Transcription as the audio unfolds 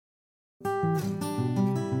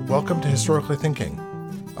Welcome to Historically Thinking,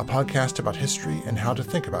 a podcast about history and how to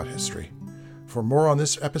think about history. For more on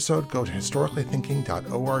this episode, go to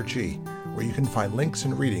historicallythinking.org, where you can find links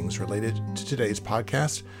and readings related to today's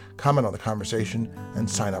podcast, comment on the conversation, and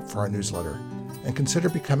sign up for our newsletter. And consider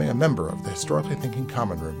becoming a member of the Historically Thinking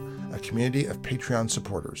Common Room, a community of Patreon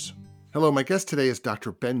supporters. Hello, my guest today is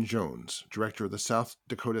Dr. Ben Jones, Director of the South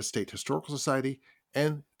Dakota State Historical Society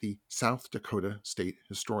and the South Dakota State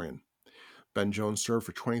Historian. Ben Jones served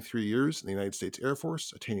for 23 years in the United States Air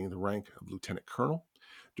Force, attaining the rank of Lieutenant Colonel.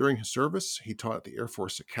 During his service, he taught at the Air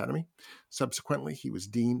Force Academy. Subsequently, he was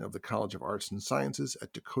Dean of the College of Arts and Sciences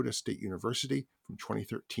at Dakota State University from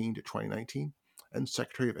 2013 to 2019, and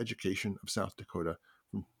Secretary of Education of South Dakota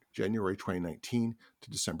from January 2019 to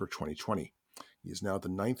December 2020. He is now the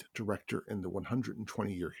 9th director in the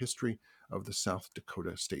 120-year history of the South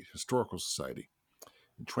Dakota State Historical Society.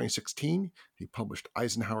 In 2016, he published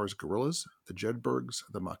Eisenhower's Guerrillas, the Jedburghs,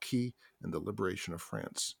 the Maquis, and the Liberation of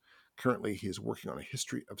France. Currently, he is working on a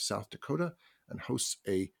history of South Dakota and hosts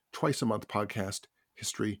a twice-a-month podcast,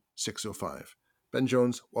 History 605. Ben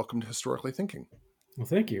Jones, welcome to Historically Thinking. Well,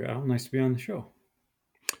 thank you, Al. Nice to be on the show.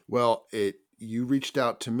 Well, you reached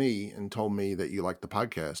out to me and told me that you liked the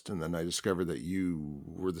podcast, and then I discovered that you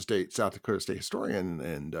were the South Dakota State historian,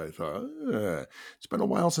 and I thought, it's been a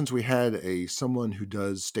while since we had someone who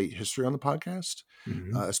does state history on the podcast,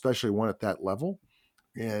 especially one at that level.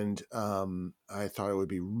 And I thought it would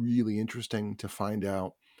be really interesting to find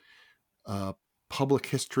out public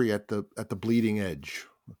history at the bleeding edge.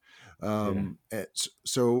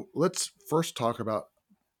 So let's first talk about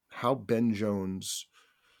how Ben Jones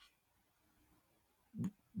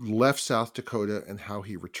left South Dakota and how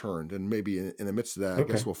he returned. And maybe in the midst of that, I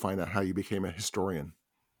guess we'll find out how you became a historian.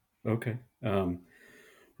 Okay.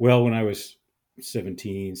 Well, when I was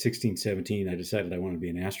 16, 17, I decided I wanted to be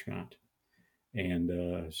an astronaut. And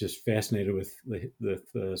I was just fascinated with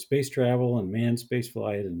the space travel and manned space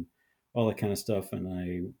flight and all that kind of stuff.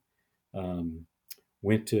 And I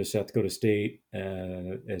went to South Dakota State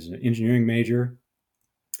as an engineering major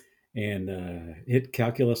and hit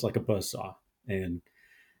calculus like a buzzsaw. And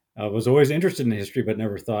I was always interested in history, but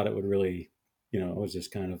never thought it would really, it was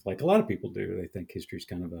just kind of like a lot of people do. They think history is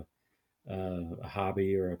kind of a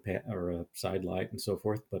hobby or a sidelight and so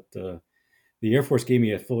forth. But the Air Force gave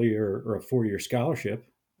me a 4-year scholarship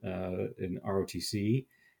in ROTC,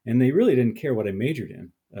 and they really didn't care what I majored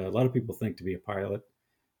in. A lot of people think to be a pilot,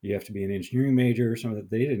 you have to be an engineering major or something.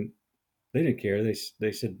 They didn't care.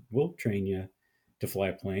 They said, we'll train you to fly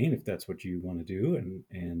a plane if that's what you want to do,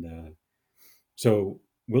 and so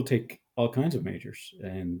we'll take all kinds of majors.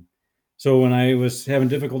 And so when I was having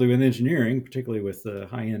difficulty with engineering, particularly with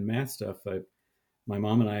high-end math stuff, my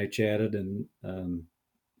mom and I chatted, and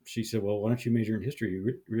she said, well, why don't you major in history?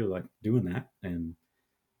 You really like doing that. And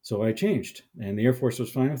so I changed, and the Air Force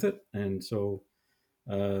was fine with it. And so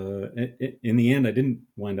in the end, I didn't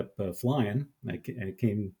wind up flying. I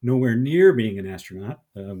came nowhere near being an astronaut.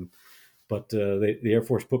 But the Air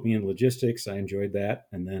Force put me in logistics. I enjoyed that.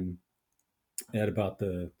 And then at about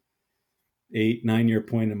the 8-9 year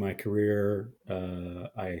point in my career,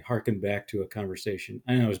 I hearkened back to a conversation.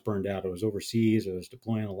 I was burned out. I was overseas. I was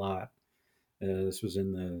deploying a lot. This was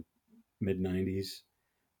in the mid 90s.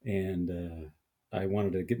 And I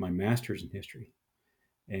wanted to get my master's in history.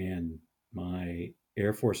 And my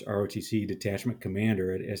Air Force ROTC detachment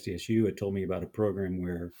commander at SDSU had told me about a program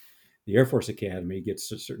where the Air Force Academy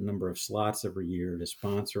gets a certain number of slots every year to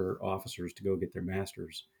sponsor officers to go get their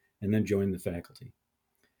master's and then join the faculty.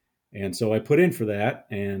 And so I put in for that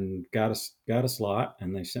and got a slot,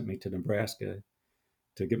 and they sent me to Nebraska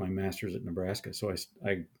to get my master's at Nebraska. So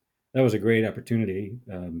I that was a great opportunity.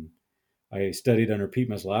 I studied under Pete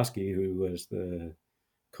Maslowski, who was the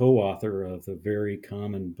co-author of the very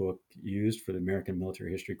common book used for the American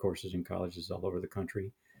military history courses in colleges all over the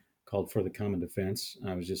country, called For the Common Defense.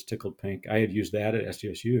 I was just tickled pink. I had used that at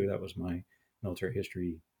SDSU. That was my military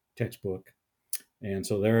history textbook. And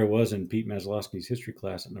so there I was in Pete Maslowski's history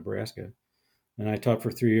class at Nebraska. And I taught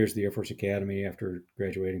for 3 years at the Air Force Academy after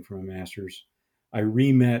graduating from a master's. I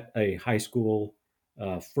re-met a high school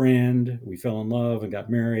friend. We fell in love and got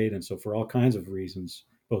married. And so for all kinds of reasons,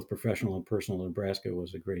 both professional and personal, Nebraska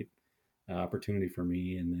was a great opportunity for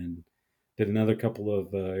me. And then did another couple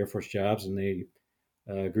of Air Force jobs, and they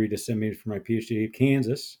agreed to send me for my PhD at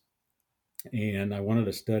Kansas. And I wanted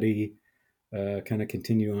to study, kind of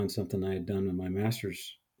continue on something I had done in my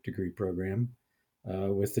master's degree program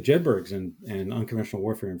with the Jedburghs and unconventional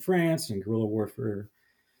warfare in France and guerrilla warfare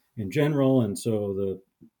in general. And so the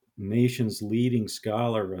nation's leading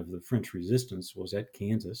scholar of the French resistance was at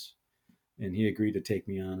Kansas. and he agreed to take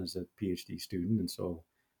me on as a PhD student. And so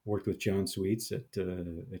worked with John Sweets at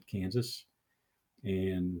Kansas,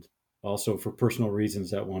 and also for personal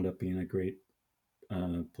reasons that wound up being a great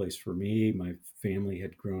place for me. My family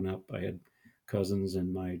had grown up. I had cousins,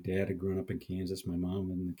 and my dad had grown up in Kansas. My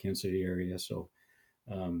mom in the Kansas City area, so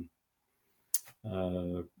um,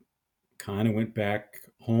 uh, kind of went back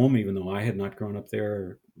home, even though I had not grown up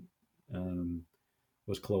there. Um,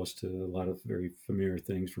 was close to a lot of very familiar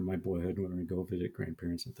things from my boyhood when I go visit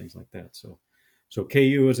grandparents and things like that. So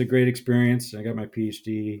KU was a great experience. I got my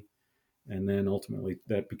PhD, and then ultimately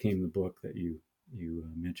that became the book that you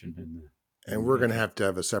mentioned in And the we're going intro. to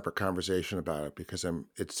have a separate conversation about it because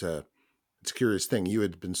it's a curious thing. You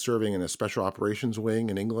had been serving in a special operations wing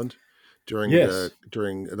in England during Yes,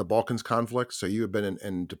 the Balkans conflict. So you had been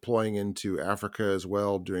in deploying into Africa as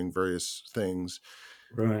well, doing various things.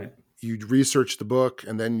 right. You researched the book,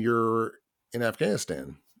 and then you're in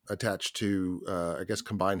Afghanistan, attached to I guess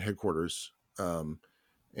combined headquarters.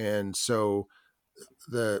 And so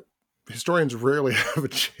the historians rarely have a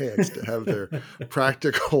chance to have their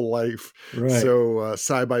practical life Right, so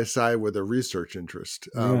side by side with a research interest.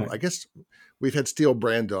 right. I guess we've had Steele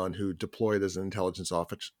Brandon, who deployed as an intelligence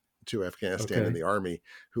officer to Afghanistan in Okay. the army,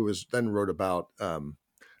 who was then wrote about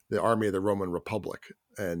the army of the Roman Republic,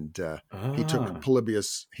 and he took Ah,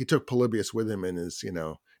 Polybius. He took Polybius with him in his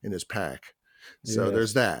in his pack. So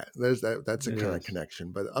there's yes, that. There's that. That's a kind of yes,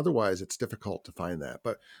 connection. But otherwise, it's difficult to find that.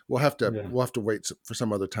 But yeah. we'll have to wait for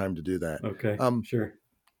some other time to do that. Okay, Um, sure.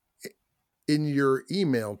 in your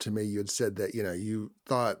email to me, you had said that you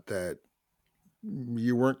thought that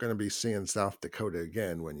you weren't going to be seeing South Dakota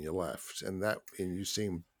again when you left, and you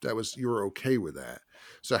seemed you were okay with that.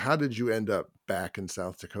 So how did you end up back in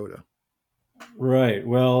South Dakota? Right.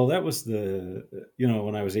 Well, that was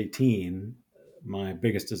when I was 18, my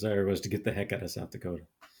biggest desire was to get the heck out of South Dakota.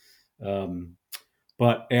 Um,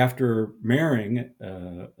 but after marrying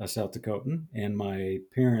a South Dakotan, and my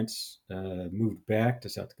parents moved back to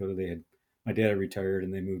South Dakota, my dad had retired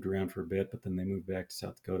and they moved around for a bit, but then they moved back to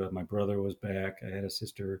South Dakota. My brother was back. I had a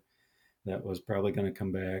sister that was probably going to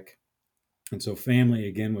come back. And so family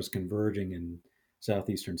again was converging in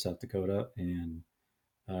southeastern South Dakota, and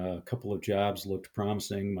a couple of jobs looked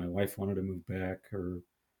promising. My wife wanted to move back. Her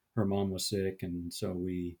mom was sick, and so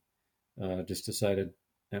we just decided.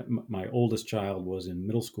 My oldest child was in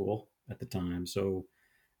middle school at the time, so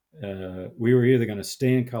we were either going to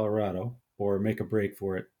stay in Colorado or make a break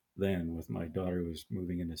for it then. With my daughter who was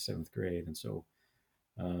moving into seventh grade, and so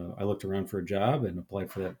I looked around for a job and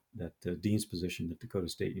applied for that dean's position at Dakota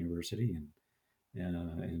State University,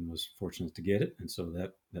 and was fortunate to get it. And so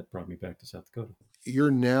that brought me back to South Dakota.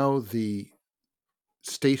 You're now the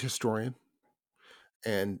state historian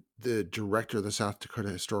and the director of the South Dakota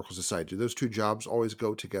Historical Society. Do those two jobs always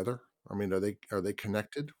go together? I mean, are they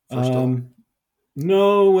connected? First of all, Um,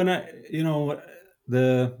 no,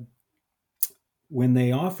 the when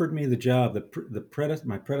they offered me the job,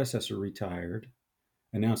 my predecessor retired,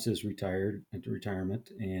 announced his retirement,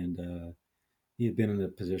 and he had been in the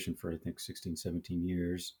position for I think 16, 17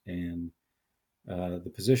 years, and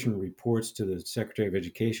the position reports to the Secretary of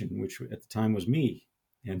Education, which at the time was me,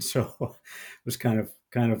 and so it was kind of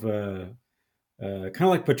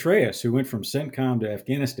like Petraeus, who went from CENTCOM to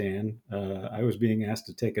Afghanistan. I was being asked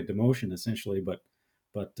to take a demotion essentially,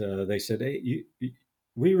 but they said, "Hey,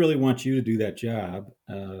 we really want you to do that job."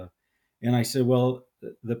 And I said, "Well,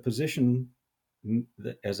 the position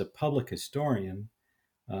as a public historian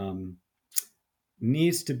um,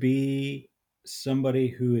 needs to be somebody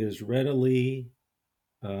who is readily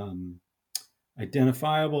um,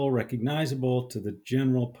 identifiable, recognizable to the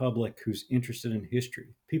general public who's interested in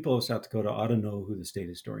history. People of South Dakota ought to know who the state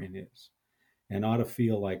historian is, and ought to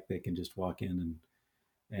feel like they can just walk in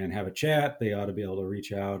and have a chat. They ought to be able to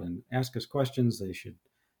reach out and ask us questions.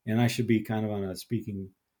 And I should be kind of on a speaking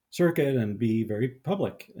circuit and be very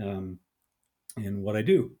public in what I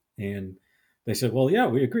do." And they said, "Well, yeah,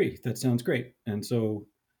 we agree. That sounds great." And so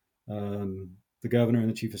the governor and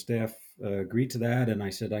the chief of staff agreed to that, and I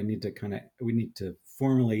said, we need to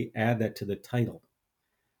formally add that to the title.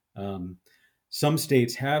 Um, some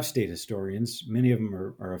states have state historians. Many of them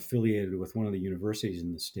are affiliated with one of the universities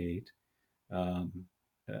in the state. Um,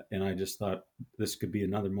 and I just thought this could be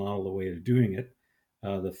another model, a way of doing it.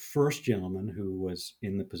 The first gentleman who was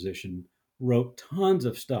in the position wrote tons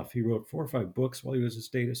of stuff. He wrote 4 or 5 books while he was a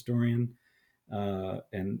state historian,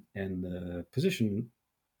 and the position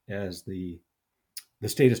as the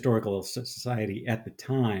State Historical Society at the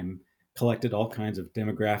time collected all kinds of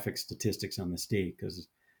demographic statistics on the state because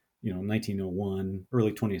 1901,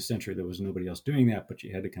 early 20th century, there was nobody else doing that, but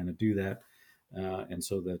you had to kind of do that. And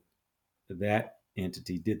so that that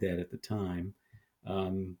entity did that at the time.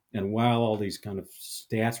 And while all these kind of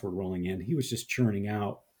stats were rolling in, he was just churning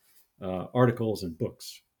out articles and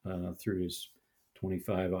books through his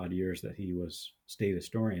 25 odd years that he was state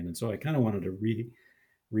historian. And so I kind of wanted to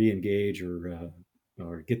re-engage or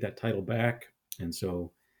get that title back. And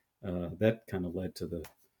so that kind of led to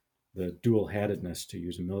the dual-hattedness, to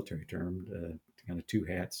use a military term, kind of two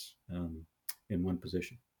hats in one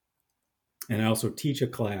position. And I also teach a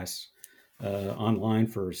class online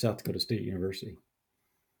for South Dakota State University.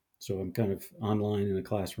 So I'm kind of online in a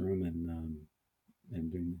classroom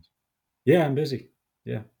and doing this. Yeah, I'm busy.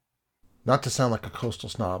 Yeah. Not to sound like a coastal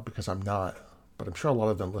snob, because I'm not, but I'm sure a lot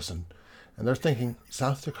of them listen, and they're thinking,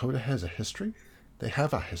 South Dakota has a history? They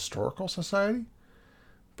have a historical society?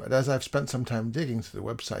 But as I've spent some time digging through the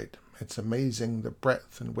website, it's amazing the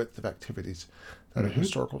breadth and width of activities that a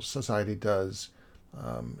historical society does,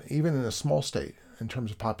 even in a small state in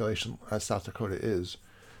terms of population as South Dakota is.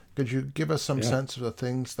 Could you give us some sense of the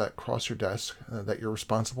things that cross your desk that you're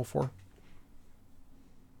responsible for?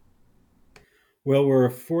 Well, we're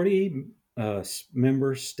a 40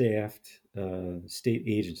 member staffed state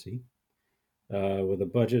agency with a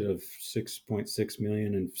budget of $6.6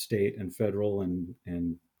 million in state and federal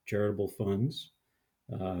and charitable funds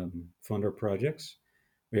fund our projects.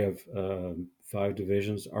 We have 5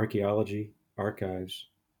 divisions: archaeology, archives,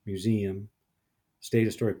 museum, state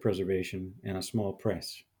historic preservation, and a small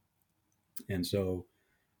press. And so,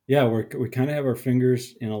 yeah, we kind of have our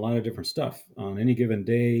fingers in a lot of different stuff. On any given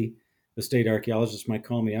day, the state archaeologist might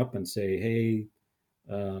call me up and say, hey,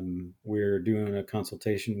 we're doing a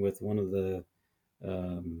consultation with one of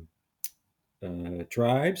the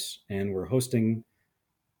tribes, and we're hosting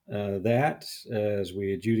that as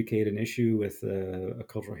we adjudicate an issue with a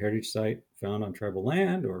cultural heritage site found on tribal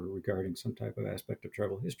land or regarding some type of aspect of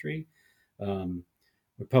tribal history.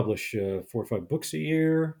 We publish 4 or 5 books a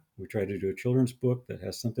year. We try to do a children's book that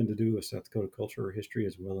has something to do with South Dakota culture or history,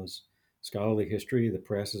 as well as scholarly history. The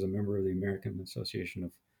press is a member of the American Association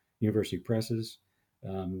of University Presses,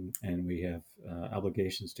 and we have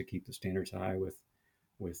obligations to keep the standards high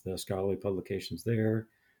with scholarly publications there.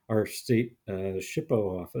 Our state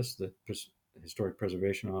SHPO office, the Historic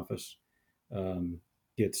Preservation Office,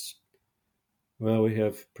 gets, well, we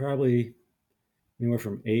have probably anywhere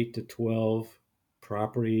from 8 to 12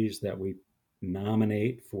 properties that we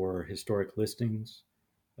nominate for historic listings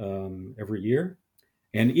every year.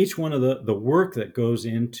 And each one of the work that goes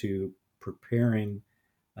into preparing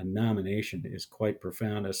a nomination is quite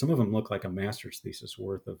profound. Some of them look like a master's thesis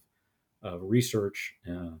worth of research,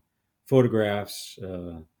 photographs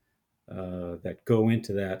that go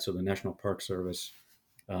into that. So the National Park Service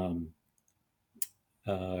can,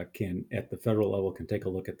 at the federal level, can take a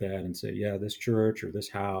look at that and say, yeah, this church or this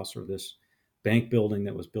house or this bank building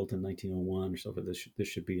that was built in 1901 or so, this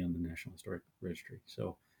should be on the National Historic Registry.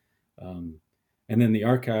 So, and then the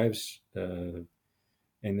archives and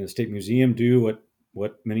the State Museum do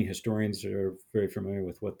what many historians are very familiar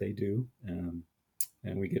with what they do.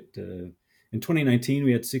 And we get, in 2019,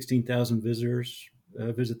 we had 16,000 visitors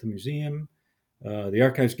visit the museum. The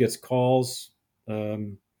archives gets calls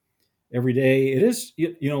every day. It is,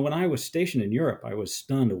 when I was stationed in Europe, I was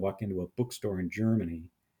stunned to walk into a bookstore in Germany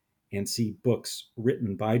and see books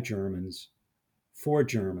written by Germans for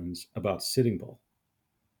Germans about Sitting Bull.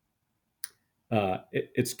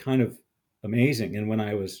 It's kind of amazing. And when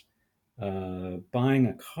I was buying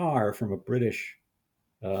a car from a British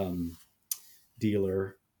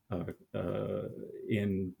dealer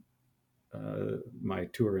in my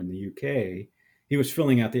tour in the UK, he was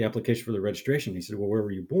filling out the application for the registration. He said, well, where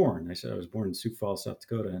were you born? I said, I was born in Sioux Falls, South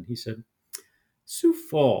Dakota. And he said, Sioux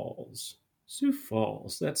Falls,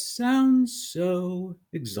 that sounds so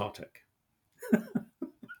exotic.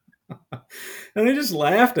 And I just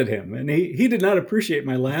laughed at him, and he did not appreciate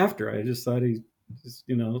my laughter. I just thought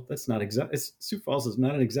that's not exotic. Sioux Falls is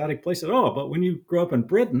not an exotic place at all. But when you grow up in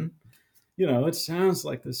Britain, it sounds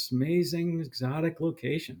like this amazing exotic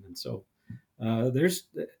location. And so there's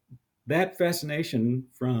that fascination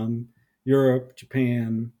from Europe,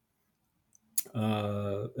 Japan,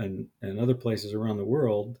 and other places around the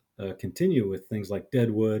world continue with things like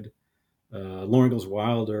Deadwood, Lauren Ingalls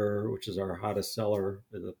Wilder, which is our hottest seller,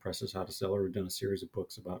 the press's hottest seller. We've done a series of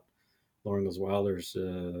books about Lauren Ingalls Wilder's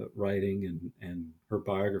writing and her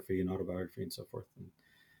biography and autobiography and so forth.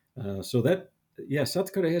 And, so that, South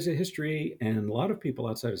Dakota has a history, and a lot of people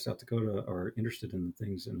outside of South Dakota are interested in the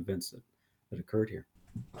things and events that occurred here.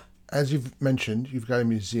 As you've mentioned, you've got a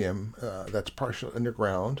museum that's partially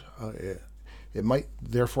underground. It might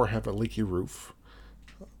therefore have a leaky roof.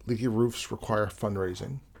 Leaky roofs require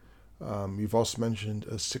fundraising. You've also mentioned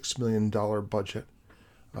a $6 million budget.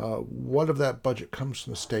 What of that budget comes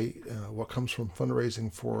from the state? What comes from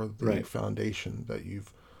fundraising for the Right. foundation that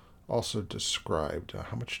you've also described?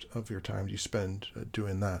 How much of your time do you spend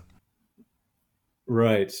doing that?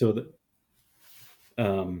 Right. So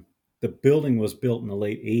the building was built in the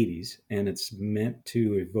late 80s, and it's meant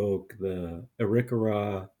to evoke the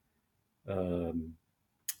Arikara um,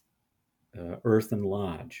 Earthen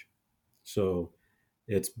Lodge. So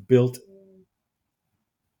it's built.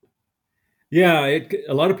 Yeah,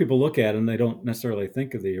 a lot of people look at it and they don't necessarily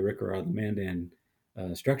think of the Arikara or the Mandan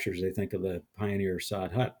structures. They think of the pioneer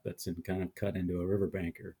sod hut that's kind of cut into a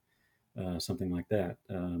riverbank or something like that.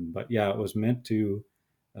 But yeah, it was meant to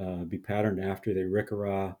be patterned after the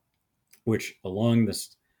Arikara, which along the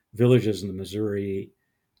villages in the Missouri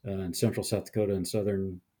and central South Dakota and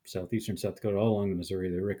southeastern South Dakota, all along the Missouri,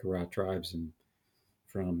 the Arikara tribes, and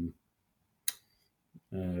from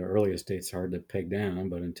earliest dates hard to peg down,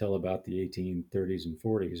 but until about the 1830s and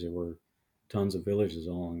 40s, there were tons of villages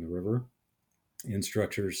along the river in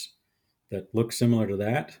structures that look similar to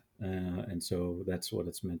that, and so that's what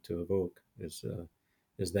it's meant to evoke is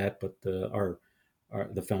that. But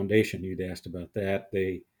the foundation, you'd asked about that.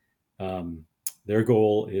 Um, their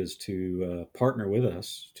goal is to partner with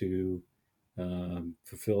us to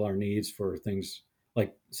fulfill our needs for things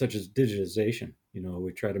like such as digitization.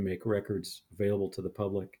 We try to make records available to the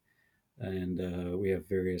public, and we have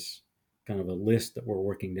various kind of a list that we're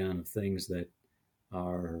working down of things that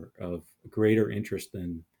are of greater interest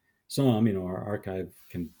than some. Our archive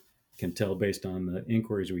can tell based on the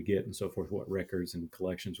inquiries we get and so forth what records and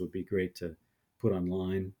collections would be great to put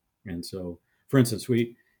online. And so, for instance,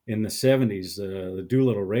 we in the 70s, the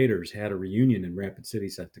Doolittle Raiders had a reunion in Rapid City,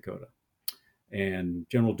 South Dakota, and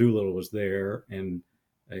General Doolittle was there, and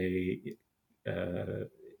a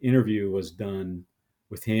interview was done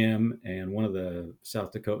with him and one of the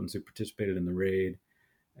South Dakotans who participated in the raid,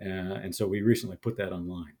 and so we recently put that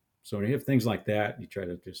online. So when you have things like that, you try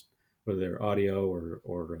to just whether they're audio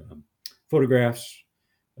or photographs,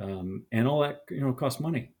 and all that costs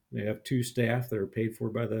money. They have two staff that are paid for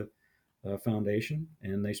by the foundation,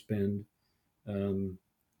 and they spend um,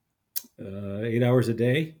 8 hours a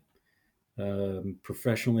day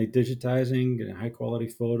professionally digitizing high quality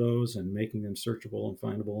photos and making them searchable and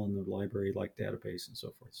findable in the library like database and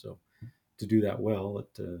so forth. So to do that well,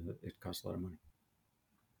 it costs a lot of money.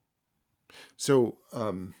 So,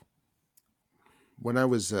 when I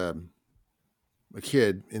was a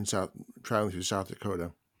kid in traveling through South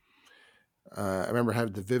Dakota, I remember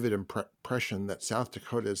having the vivid impression that South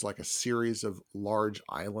Dakota is like a series of large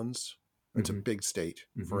islands. It's a Mm-hmm. big state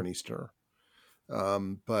for Mm-hmm. an Easterner,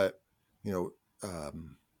 but you know,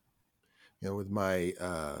 um, with my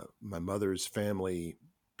mother's family,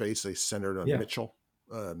 basically centered on Yeah. Mitchell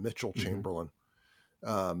Mm-hmm. Chamberlain.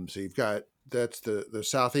 So you've got that's the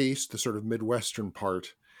southeast, the sort of midwestern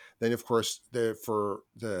part. Then, of course, for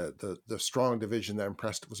the strong division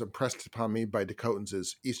that was impressed upon me by Dakotans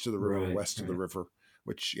is east of the river, Right. west of the Right. river,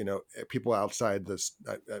 which people outside this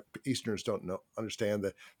Easterners don't understand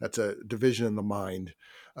that that's a division in the mind.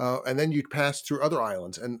 And then you pass through other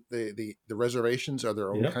islands, and the reservations are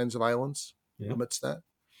their own Yep. kinds of islands Yep. amidst that.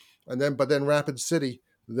 But then Rapid City,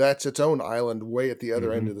 that's its own island way at the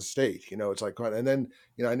other end Mm-hmm. of the state. It's like, and then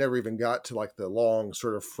I never even got to like the long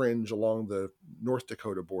sort of fringe along the North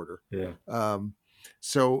Dakota border. Yeah. Um,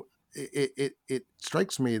 so it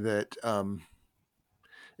strikes me that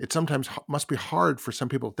it sometimes must be hard for some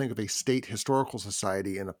people to think of a state historical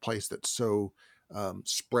society in a place that's so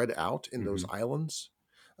spread out in those Mm-hmm. islands,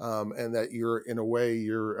 and that you're in a way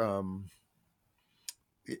you're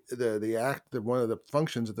the act that one of the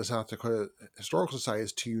functions of the South Dakota Historical Society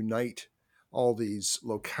is to unite all these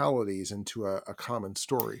localities into a common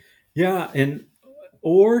story. Yeah, and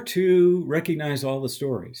or to recognize all the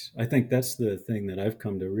stories. I think that's the thing that I've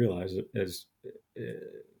come to realize uh,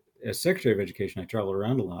 as Secretary of Education. I travel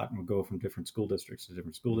around a lot and would go from different school districts to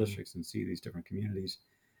different school Mm-hmm. districts and see these different communities.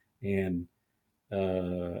 And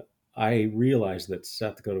I realized that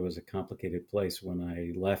South Dakota was a complicated place when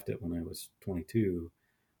I left it when I was 22,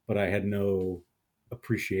 but I had no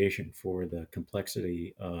appreciation for the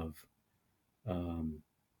complexity um,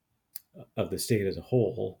 of the state as a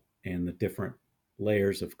whole and the different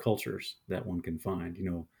layers of cultures that one can find.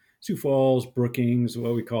 Sioux Falls, Brookings,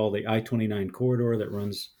 what we call the I-29 corridor that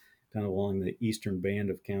runs kind of along the eastern band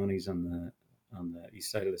of counties on the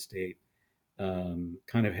east side of the state.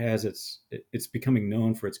 Kind of has it's becoming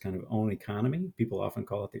known for its kind of own economy. People often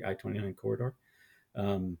call it the I-29 corridor.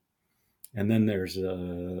 Um, and then there's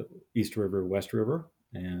East River, West River,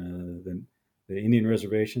 and then the Indian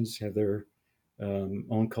reservations have their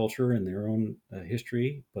own culture and their own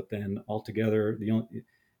history, but then altogether,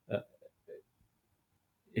 uh,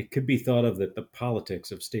 it could be thought of that the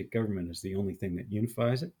politics of state government is the only thing that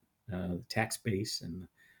unifies it, the tax base and the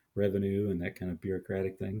revenue and that kind of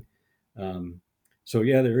bureaucratic thing. Um, so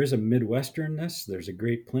yeah, there is a Midwesternness, there's a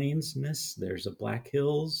Great Plainsness, there's a Black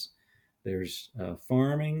Hills, there's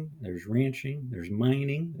farming, there's ranching, there's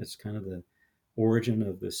mining. That's kind of the origin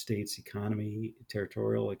of the state's economy,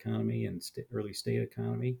 territorial economy, and early state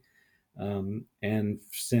economy. And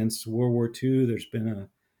since World War II, there's been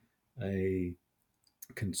a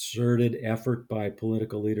concerted effort by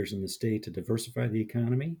political leaders in the state to diversify the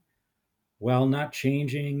economy while not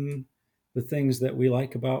changing the things that we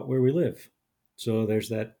like about where we live. So there's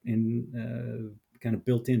that kind of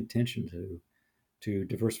built-in tension to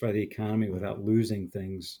diversify the economy without losing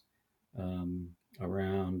things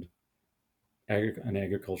around an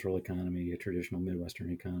agricultural economy, a traditional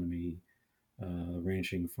Midwestern economy,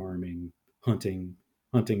 ranching, farming, hunting.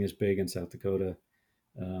 Hunting is big in South Dakota.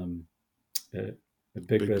 Um, a, a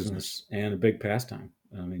big business and a big pastime.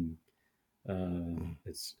 I mean,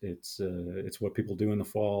 it's what people do in the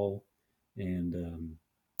fall, and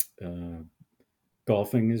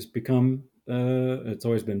golfing has become. It's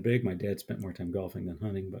always been big. My dad spent more time golfing than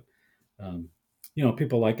hunting, but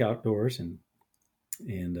people like outdoors, and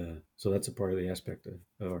so that's a part of the aspect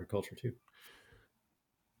of our culture too.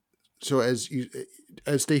 So, as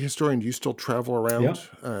state historian, do you still travel around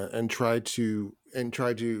Yeah. and try to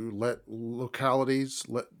let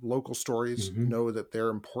local stories know that they're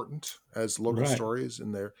important as local Right. stories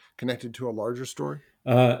and they're connected to a larger story?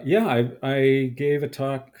 Yeah, I gave a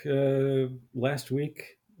talk last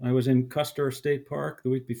week. I was in Custer State Park. The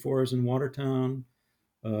week before, I was in Watertown.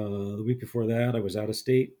 The week before that, I was out of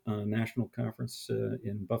state on a national conference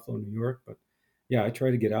in Buffalo, New York. But yeah, I try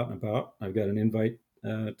to get out and about. I've got an invite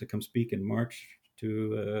to come speak in March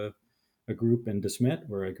to a group in DeSmet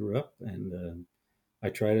where I grew up, and I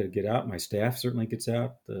try to get out. My staff certainly gets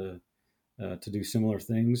out to do similar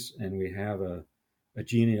things, and we have a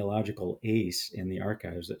genealogical ace in the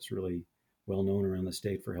archives that's really well known around the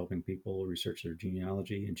state for helping people research their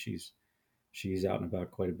genealogy, and she's out and about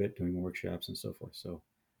quite a bit doing workshops and so forth. So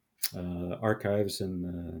archives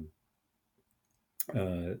and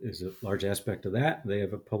is a large aspect of that. They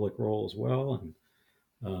have a public role as well,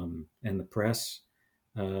 and the press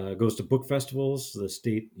goes to book festivals. The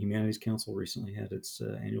State Humanities Council recently had its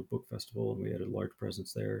annual book festival, and we had a large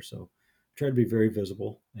presence there. So try to be very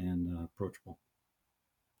visible and approachable.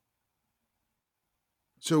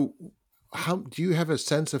 So, how do you have a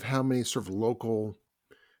sense of how many sort of local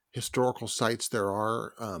historical sites there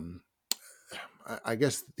are? I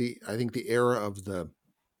guess I think the era of the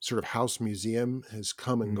sort of house museum has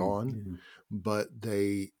come and gone, Yeah. but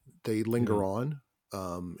they linger on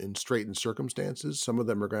in straitened circumstances. Some of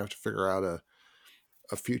them are going to have to figure out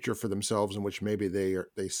a future for themselves in which maybe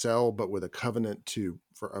they sell, but with a covenant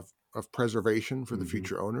of preservation for the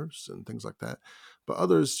future owners and things like that. But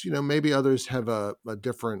others, maybe others have a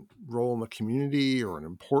different role in the community or an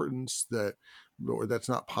importance that's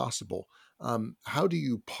not possible. How do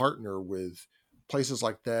you partner with places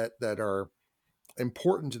like that are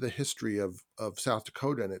important to the history of South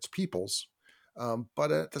Dakota and its peoples,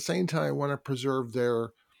 but at the same time want to preserve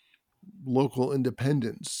their local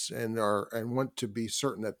independence and want to be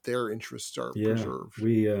certain that their interests are preserved?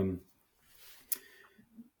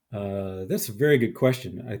 That's a very good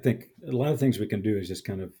question. I think a lot of things we can do is just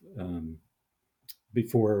kind of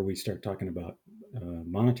before we start talking about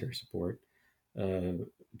monetary support,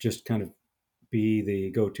 just kind of be the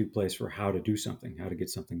go-to place for how to do something, how to get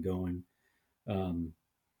something going.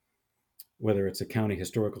 Whether it's a county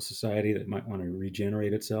historical society that might want to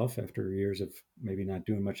regenerate itself after years of maybe not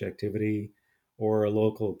doing much activity, or a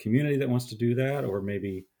local community that wants to do that, or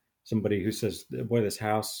maybe somebody who says, boy, this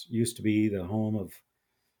house used to be the home of,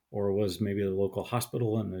 or was maybe the local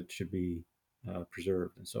hospital and it should be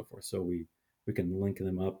preserved and so forth. So we can link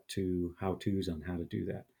them up to how-tos on how to do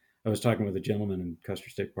that. I was talking with a gentleman in Custer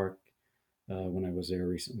State Park when I was there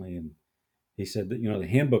recently, and he said that the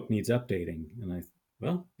handbook needs updating, and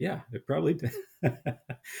well, yeah, it probably did.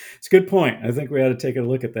 It's a good point. I think we ought to take a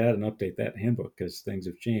look at that and update that handbook because things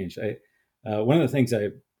have changed. One of the things I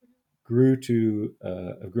have grown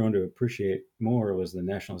to appreciate more was the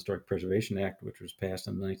National Historic Preservation Act, which was passed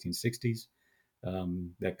in the 1960s.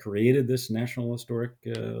 That created this National Historic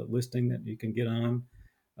listing that you can get on.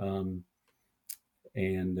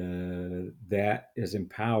 And that is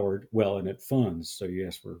empowered, and it funds. So you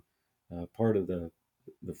ask for part of the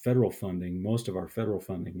federal funding. Most of our federal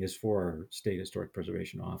funding is for our State Historic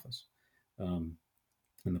Preservation Office. In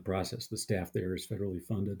the process, the staff there is federally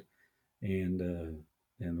funded. and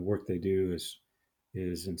the work they do is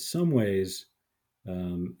in some ways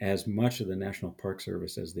as much of the National Park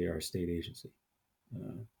Service as they are a state agency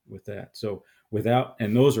with that. So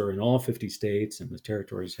and those are in all 50 states, and the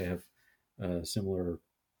territories have similar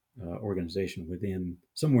organization within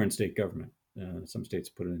somewhere in state government. Some states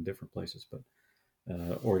put it in different places, but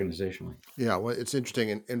organizationally. Yeah, well, it's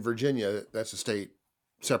interesting. In Virginia, that's a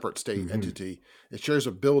separate state Mm-hmm. entity. It shares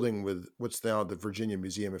a building with what's now the Virginia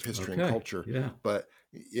Museum of History and Culture. Yeah. But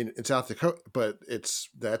in South Dakota, but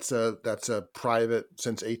that's a private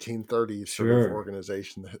since 1830 sort of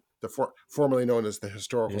organization, formerly known as the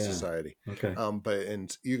Historical Society. Okay.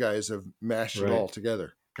 And you guys have mashed it all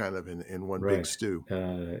together, kind of in one big stew.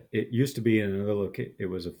 It used to be in another location. It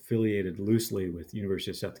was affiliated loosely with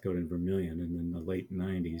University of South Dakota in Vermilion, and in the late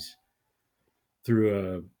 90s, through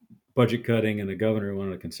a budget cutting and the governor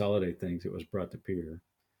wanted to consolidate things, it was brought to Pierre.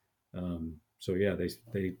 So yeah,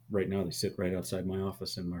 they right now they sit right outside my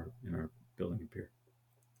office in our building in Pierre.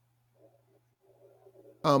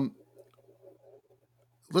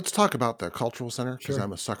 Let's talk about the Cultural Center, because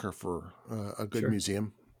I'm a sucker for a good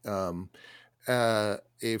museum.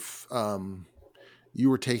 If you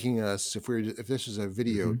were taking us, if this was a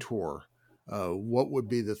video tour, what would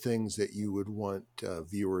be the things that you would want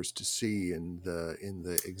viewers to see in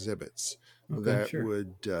the exhibits that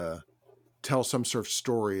would tell some sort of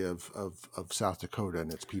story of South Dakota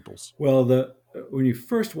and its peoples? Well, when you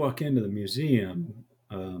first walk into the museum,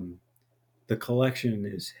 the collection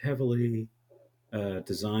is heavily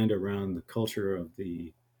designed around the culture of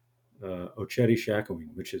the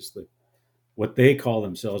Oceti-Sakowin, which is what they call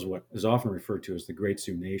themselves, what is often referred to as the Great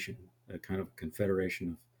Sioux Nation, a kind of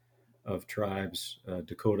confederation of tribes,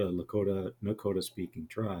 Dakota, Lakota, Nakota-speaking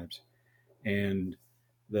tribes. And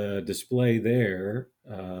the display there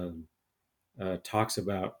talks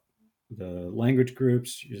about the language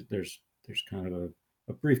groups. There's kind of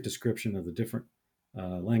a brief description of the different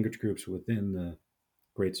language groups within the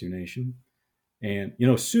Great Sioux Nation. And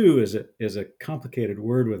Sioux is a complicated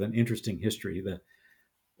word with an interesting history.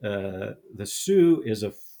 The Sioux is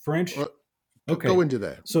a French. Go into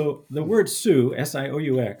that. So the word Sioux,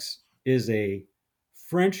 Sioux, is a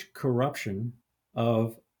French corruption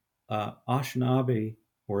of Anishinaabe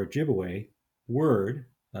or Ojibwe word.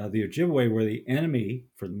 The Ojibwe were the enemy,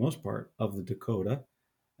 for the most part, of the Dakota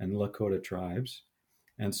and Lakota tribes.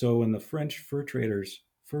 And so when the French fur traders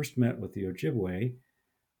first met with the Ojibwe,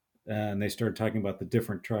 and they started talking about the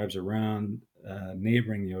different tribes around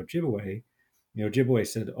neighboring the Ojibwe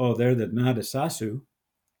said, "Oh, they're the Nadasasu,"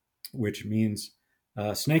 which means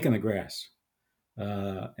snake in the grass.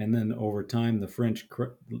 And then over time, the French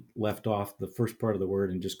left off the first part of the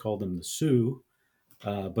word and just called them the Sioux.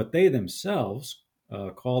 But they themselves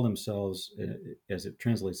call themselves, as it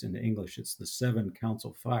translates into English, it's the Seven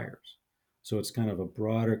Council Fires. So it's kind of a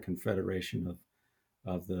broader confederation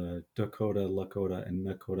of the Dakota, Lakota, and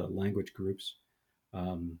Nakota language groups.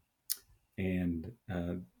 And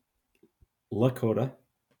Lakota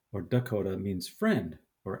or Dakota means friend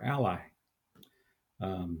or ally.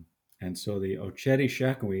 And so the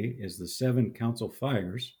Oceti-Sakowin is the Seven Council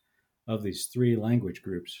Fires of these three language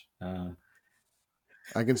groups.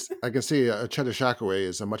 I can see Oceti-Sakowin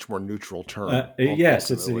is a much more neutral term. Yes,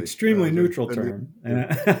 it's an extremely neutral term.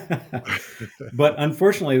 But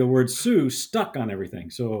unfortunately, the word Sioux stuck on everything.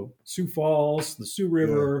 So Sioux Falls, the Sioux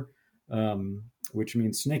River, which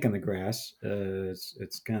means snake in the grass.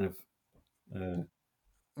 It's kind of.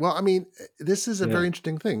 Well, I mean, this is a very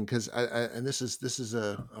interesting thing because, and this is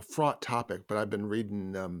a fraught topic, but I've been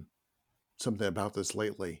reading something about this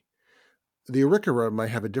lately. The Arikara might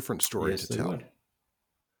have a different story to tell.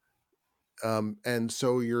 And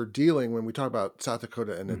so you're dealing, when we talk about South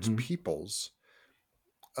Dakota and its peoples,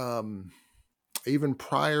 even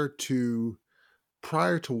prior to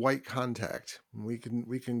white contact, we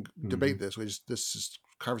can debate this. This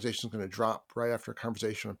conversation is going to drop right after a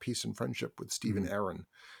conversation on peace and friendship with Stephen Aaron.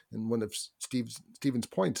 And one of Stephen's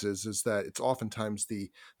points is that it's oftentimes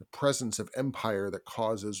the presence of empire that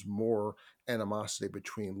causes more animosity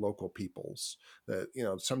between local peoples. That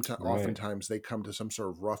oftentimes they come to some sort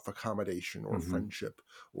of rough accommodation or friendship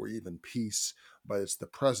or even peace, but it's the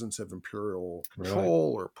presence of imperial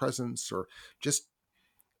control or presence or just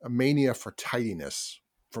a mania for tidiness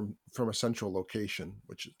from a central location,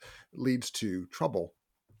 which leads to trouble.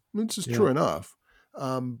 This is true enough.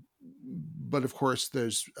 But of course,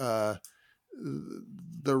 there's the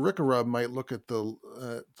Arikara might look at the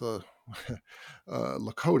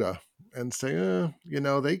Lakota and say,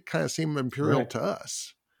 they kind of seem imperial to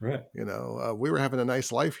us. Right. We were having a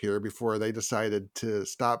nice life here before they decided to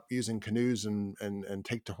stop using canoes and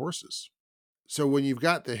take to horses. So when you've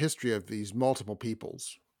got the history of these multiple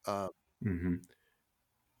peoples, Mm-hmm.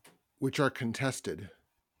 which are contested,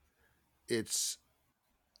 it's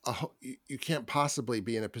you can't possibly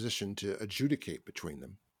be in a position to adjudicate between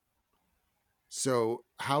them. So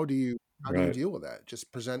how do you Right. deal with that?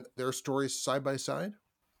 Just present their stories side by side?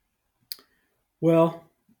 Well,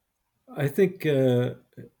 I think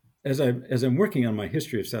as I'm working on my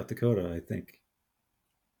history of South Dakota, I think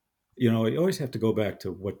you always have to go back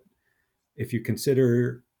to what if you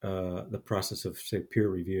consider the process of say peer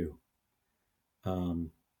review, um,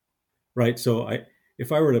 right? So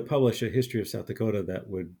if I were to publish a history of South Dakota that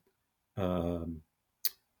would um,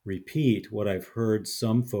 repeat what I've heard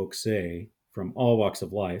some folks say from all walks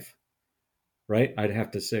of life, right? I'd have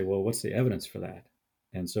to say, well, what's the evidence for that?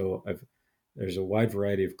 And so there's a wide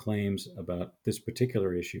variety of claims about this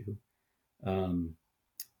particular issue, um,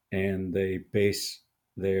 and they base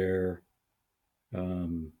their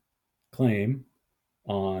um, claim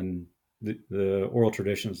on the oral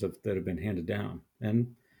traditions that have been handed down.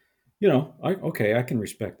 And I can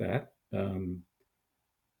respect that,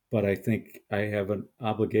 but I think I have an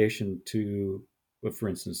obligation to, for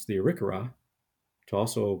instance, the Arikara, to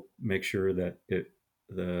also make sure that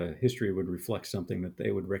the history would reflect something that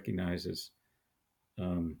they would recognize as,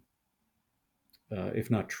 um,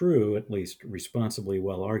 if not true, at least responsibly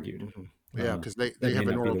well argued. Hmm. Yeah, Uh, because they that may have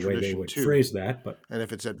an not be oral the way they tradition would too. phrase that, but And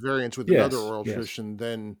if it's at variance with another yes, oral yes, tradition,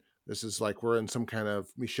 then this is like we're in some kind of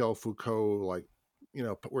Michel Foucault, like,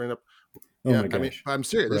 we're in a, oh yeah, my I mean, gosh, I'm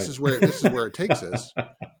serious. This right, is where it takes us.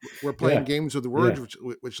 We're playing yeah, games with the words,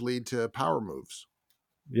 yeah, which lead to power moves.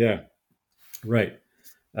 yeah, right.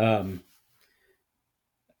 Um,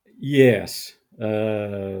 yes,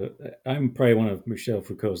 I'm probably one of Michel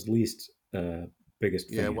Foucault's least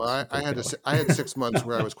biggest Yeah, well, fans. I'll put it that I had way. 6 months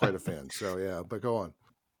where I was quite a fan. So yeah, but go on.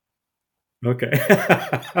 Okay.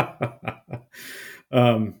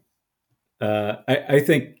 um, I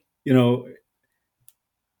think,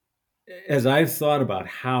 as I've thought about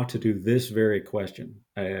how to do this very question,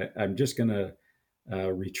 I'm just going to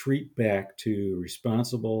retreat back to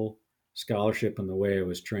responsible scholarship and the way I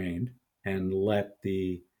was trained and let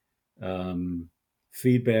the um,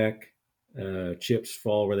 feedback chips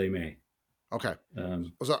fall where they may. Okay,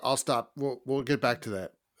 Um, so I'll stop. We'll get back to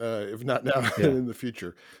that. If not now, yeah. in the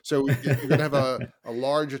future. So you're going to have a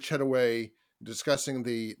large Ochedawe discussing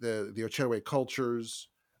the Ochedawe cultures,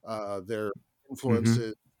 their Hmm.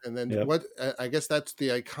 influences, and then Yep. what I guess that's the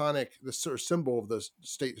sort of symbol of the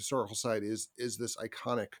State Historical Society is this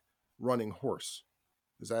iconic running horse.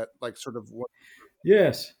 Is that like sort of what?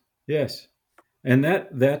 Yes. Yes. And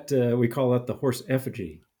that we call that the horse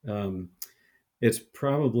effigy. It's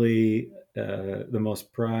probably the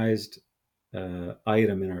most prized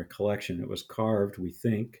item in our collection. It was carved, we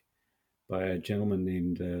think, by a gentleman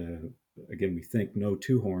named, again, we think, No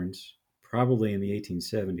Two Horns, probably in the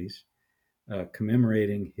 1870s,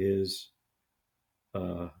 commemorating his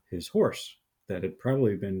horse that had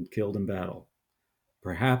probably been killed in battle.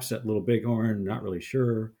 Perhaps at Little Bighorn, not really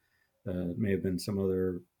sure. It may have been some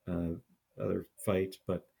other fight,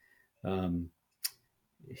 but um,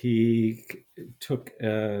 he took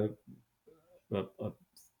a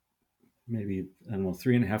maybe, I don't know,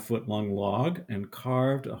 3.5 foot long log and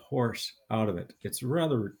carved a horse out of it. It's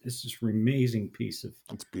this amazing piece of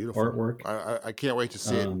It's beautiful. artwork. I can't wait to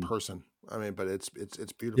see it in Um, person. I mean, but it's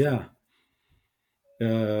beautiful. yeah.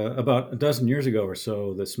 About a dozen years ago or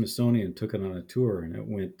so, the Smithsonian took it on a tour and it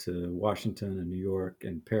went to Washington and New York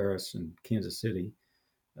and Paris and Kansas City.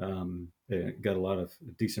 It got a lot of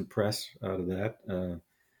decent press out of that.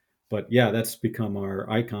 But yeah, that's become our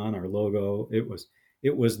icon, our logo. It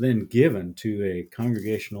was then given to a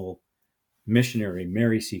congregational missionary,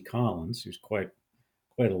 Mary C. Collins, who's quite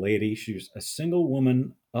a lady. She was a single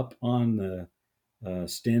woman up on the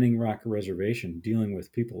Standing Rock Reservation, dealing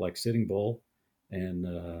with people like Sitting Bull and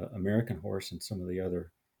American Horse and some of the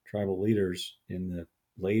other tribal leaders in the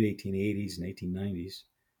late 1880s and 1890s,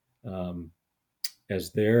 um,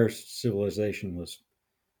 as their civilization was,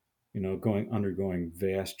 undergoing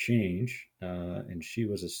vast change. And she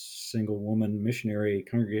was a single woman missionary,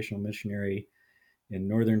 congregational missionary in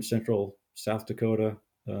northern central South Dakota,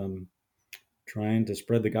 um, trying to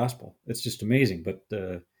spread the gospel. It's just amazing. But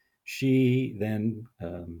she then,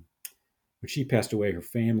 when she passed away, her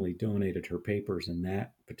family donated her papers and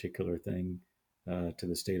that particular thing to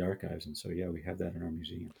the state archives. And so, yeah, we have that in our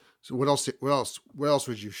museum. So what else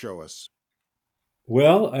would you show us?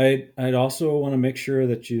 Well, I'd also want to make sure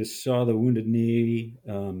that you saw the Wounded Knee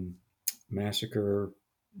massacre.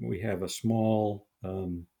 We have a small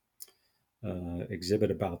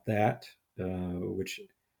exhibit about that, which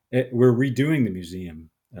we're redoing the museum.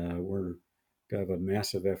 We're I have a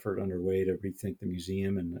massive effort underway to rethink the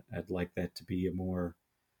museum, and I'd like that to be a more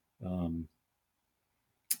um,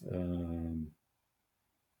 um,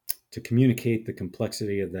 to communicate the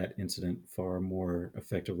complexity of that incident far more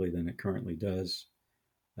effectively than it currently does.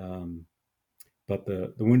 Um, but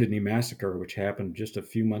the Wounded Knee Massacre, which happened just a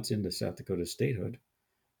few months into South Dakota statehood,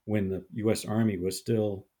 when the U.S. Army was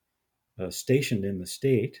still stationed in the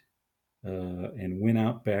state and went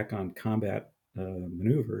out back on combat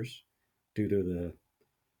maneuvers due to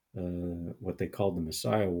the what they called the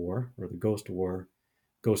Messiah War or the Ghost War,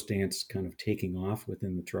 ghost dance kind of taking off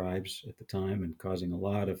within the tribes at the time and causing a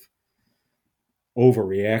lot of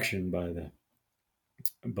overreaction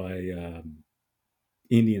by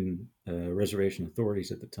Indian reservation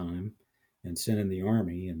authorities at the time, and sent in the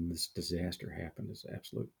army, and this disaster happened. This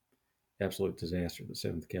absolute disaster the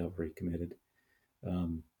 7th Cavalry committed.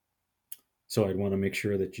 So I'd want to make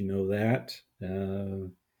sure that you know that.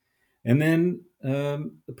 And then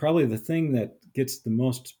probably the thing that gets the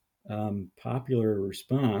most popular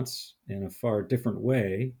response in a far different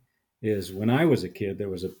way is when I was a kid, there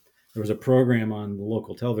was a program on the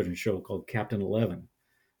local television show called Captain 11.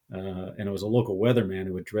 And it was a local weatherman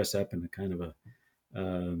who would dress up in a kind of a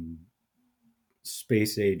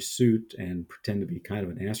space age suit and pretend to be kind of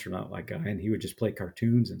an astronaut like guy, and he would just play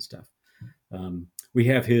cartoons and stuff. We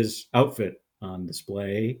have his outfit on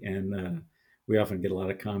display, and we often get a lot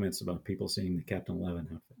of comments about people seeing the Captain 11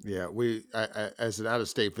 outfit. Yeah, I as an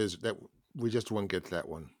out-of-state visit, that we just wouldn't get to that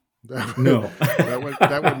one. No,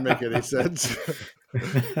 that wouldn't make any sense.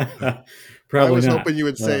 Probably I was not. hoping you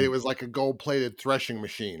would say it was like a gold-plated threshing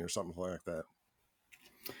machine or something like that.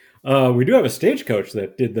 We do have a stagecoach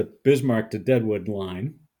that did the Bismarck to Deadwood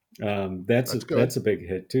line. That's a big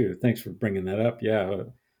hit too. Thanks for bringing that up. Yeah,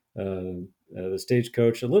 the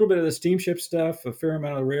stagecoach, a little bit of the steamship stuff, a fair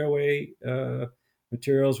amount of railway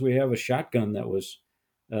materials. We have a shotgun that was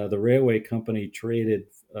the railway company traded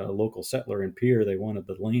a local settler in Pierre. They wanted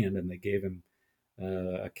the land, and they gave him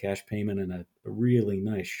a cash payment and a really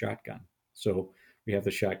nice shotgun. So we have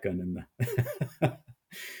the shotgun in the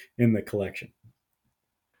in the collection.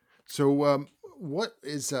 So what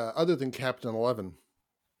is other than Captain 11?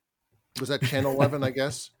 Was that Channel 11? I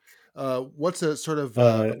guess. What's a sort of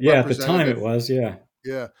yeah, at the time it was, yeah.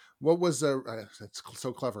 What was that's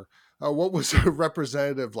so clever. What was a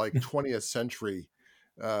representative like 20th century?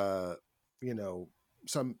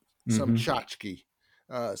 Some tchotchke,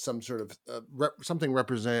 some sort of something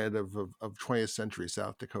representative of 20th century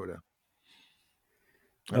South Dakota.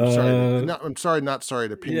 I'm sorry. Not sorry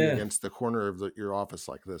to pin you against the corner of your office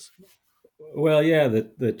like this. Well, yeah,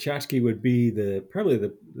 the tchotchke would be probably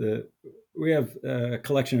the we have a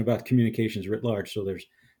collection about communications writ large. So there's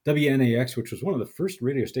WNAX, which was one of the first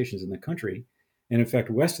radio stations in the country. And in fact,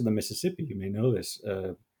 west of the Mississippi, you may know this,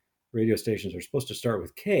 radio stations are supposed to start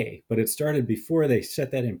with K, but it started before they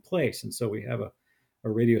set that in place. And so we have a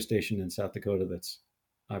radio station in South Dakota that's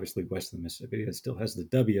obviously west of the Mississippi. It still has the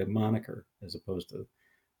W moniker as opposed to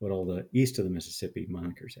what all the east of the Mississippi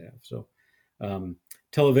monikers have. So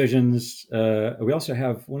televisions, we also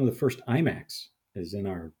have one of the first IMAX is in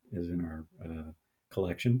our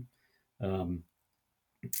collection.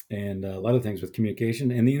 And a lot of things with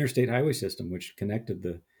communication and the interstate highway system, which connected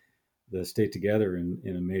the state together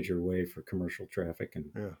in a major way for commercial traffic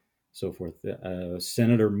and so forth.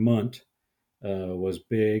 Senator Munt was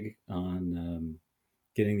big on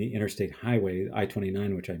getting the interstate highway,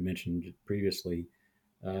 I-29, which I mentioned previously,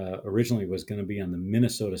 originally was going to be on the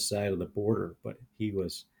Minnesota side of the border, but he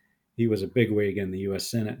was a bigwig in the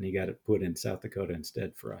U.S. Senate, and he got it put in South Dakota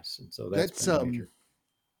instead for us. And so that's major.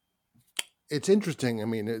 It's interesting. I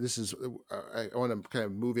mean, this is, I want to kind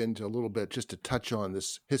of move into a little bit just to touch on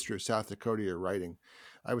this history of South Dakota you're writing.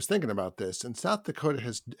 I was thinking about this, and South Dakota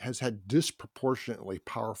has had disproportionately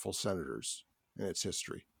powerful senators in its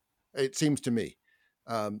history. It seems to me.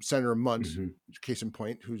 Senator Munt, case in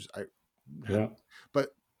point, but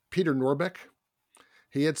Peter Norbeck,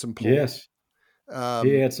 he had some pull. Yes.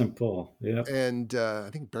 He had some pull. Yeah. And I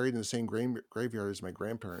think buried in the same graveyard as my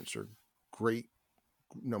grandparents or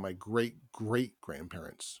my great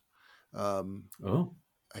grandparents.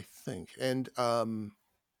 I think. And I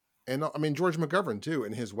mean, George McGovern too,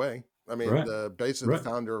 in his way. I mean, basically the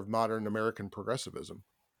founder of modern American progressivism.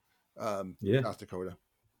 South Dakota.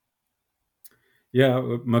 Yeah,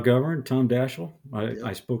 McGovern, Tom Daschle.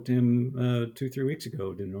 I spoke to him 2-3 weeks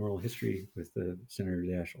ago. Did an oral history with Senator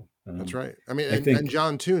Daschle. That's right. I mean, and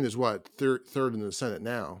John Toon is what third in the Senate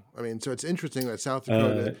now. I mean, so it's interesting that South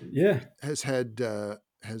Dakota has had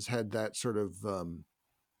that sort of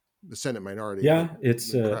the Senate minority, but Yeah,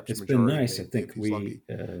 it's perhaps it's been majority, nice. I maybe think if he's lucky.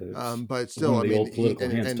 But one still, of I the mean, old he political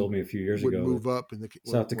hands and told me a few years would ago that move up in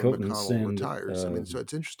South when Dakotans McConnell send retires. I mean, so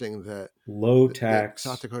it's interesting that low South tax,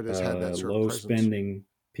 Dakota has had that sort of low presence. spending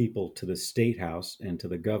people to the state house and to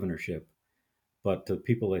the governorship, but to the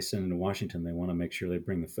people they send into Washington, they want to make sure they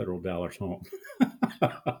bring the federal dollars home.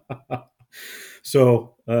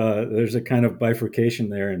 So there's a kind of bifurcation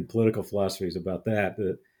there in political philosophies about that.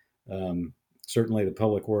 That certainly the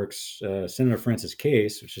Public Works Senator Francis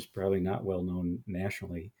Case, which is probably not well known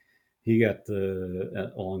nationally, he got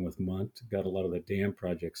along with Munt, got a lot of the dam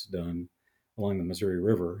projects done along the Missouri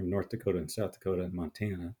River in North Dakota and South Dakota and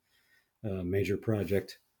Montana. Major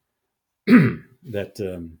project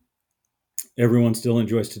that everyone still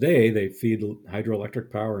enjoys today. They feed hydroelectric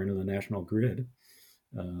power into the national grid.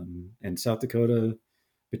 And South Dakota,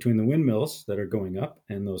 between the windmills that are going up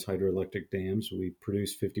and those hydroelectric dams, we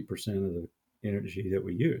produce 50% of the energy that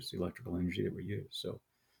we use, the electrical energy that we use. So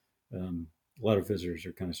a lot of visitors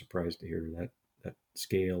are kind of surprised to hear that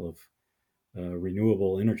scale of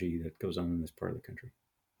renewable energy that goes on in this part of the country.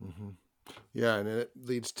 Mm-hmm. Yeah, and it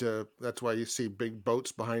leads to that's why you see big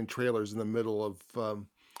boats behind trailers in the middle of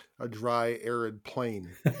a dry, arid plain.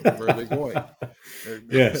 Where are they going?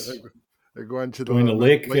 Yes, They're going to going to the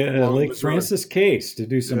Lake Lake Missouri. Francis Case to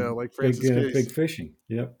do Yeah, some Lake Francis Case. big fishing.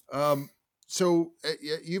 Yep. So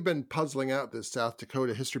you've been puzzling out this South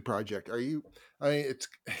Dakota history project. Are you? I mean, it's.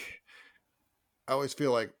 I always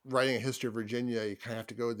feel like writing a history of Virginia, you kind of have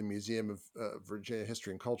to go to the Museum of Virginia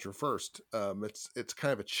History and Culture first. It's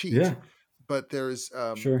kind of a cheat, Yeah. but there's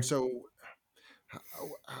Sure. so.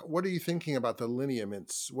 What are you thinking about the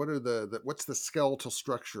lineaments? What are what's the skeletal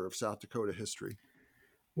structure of South Dakota history?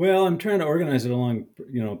 Well, I'm trying to organize it along,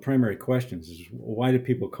 primary questions. Is why do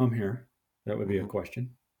people come here? That would be a Mm-hmm. question.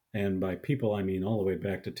 And by people, I mean all the way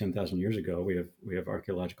back to 10,000 years ago. We have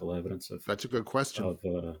archaeological evidence That's a good question.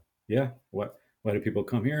 of yeah. Why do people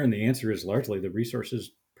come here? And the answer is largely the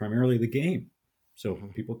resources, primarily the game. So Mm-hmm.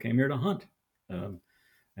 people came here to hunt, and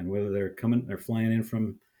whether they're flying in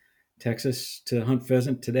from Texas to hunt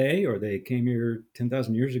pheasant today, or they came here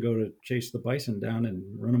 10,000 years ago to chase the bison down and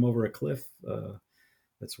run them over a cliff.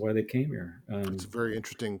 That's why they came here. It's a very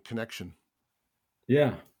interesting connection.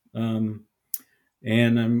 Yeah. Um,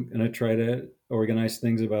 and I'm going to try to organize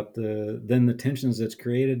things about the tensions that's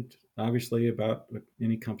created, obviously, about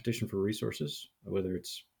any competition for resources, whether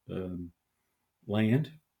it's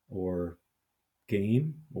land or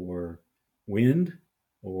game or wind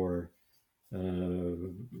or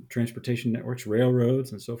transportation networks,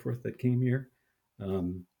 railroads, and so forth that came here.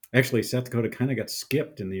 Actually, South Dakota kind of got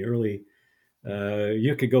skipped in the early.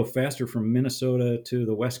 You could go faster from Minnesota to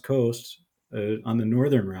the West Coast on the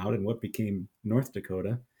northern route in what became North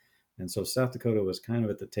Dakota, and so South Dakota was kind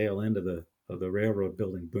of at the tail end of the railroad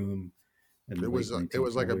building boom in the late 19th,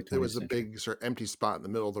 early It 20th was a century. big sort of empty spot in the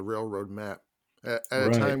middle of the railroad map at a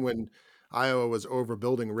Right. time when Iowa was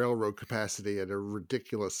overbuilding railroad capacity at a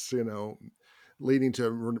ridiculous, leading to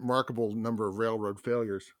a remarkable number of railroad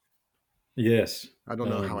failures. Yes. I don't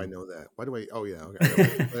know how I know that. Why do I? Oh yeah,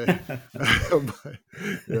 okay.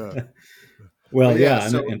 Yeah, but Well, yeah.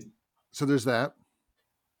 yeah, So there's that.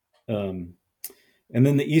 um, and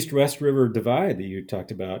then the East-West River Divide that you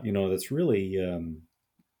talked about. That's really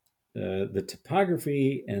the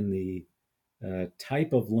topography and the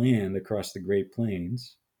type of land across the Great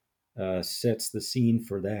Plains sets the scene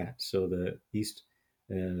for that. So the east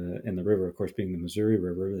and the river, of course, being the Missouri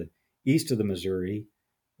River, the east of the Missouri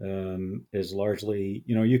is largely,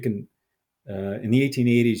 you can, in the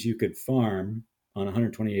 1880s, you could farm on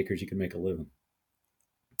 120 acres, you could make a living.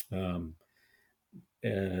 Um,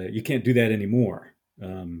 you can't do that anymore,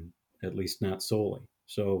 at least not solely.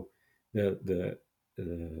 So the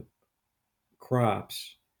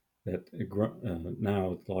crops that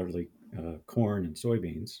now largely corn and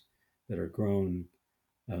soybeans that are grown,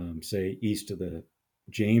 say, east of the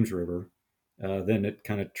James River, then it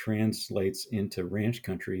kind of translates into ranch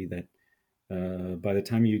country that by the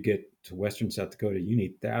time you get to western South Dakota, you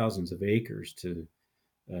need thousands of acres to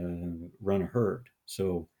run a herd.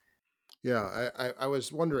 So, Yeah, I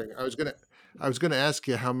was wondering. I was gonna ask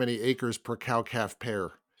you how many acres per cow calf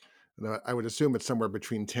pair. And I would assume it's somewhere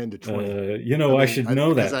between 10 to 20. I I mean, should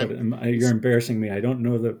know because that, but you're embarrassing me. I don't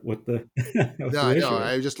know what the what no, the I know. issue is.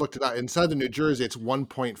 I just looked it up. In southern New Jersey, it's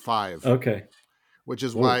 1.5, Okay. which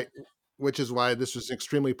is Whoa. why this was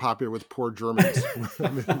extremely popular with poor Germans. I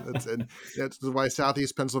mean, and that's why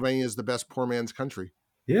Southeast Pennsylvania is the best poor man's country.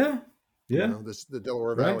 Yeah. Yeah. The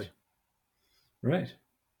Delaware Right. Valley. Right.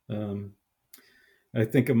 Um, I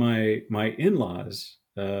think of my in-laws.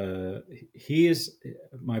 He is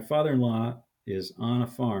my father-in-law is on a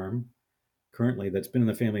farm currently that's been in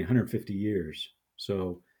the family 150 years.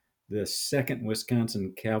 So the second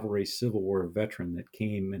Wisconsin Cavalry Civil War veteran that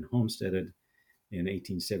came and homesteaded in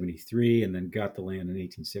 1873 and then got the land in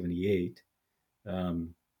 1878.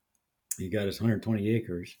 He got his 120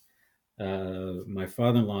 acres. My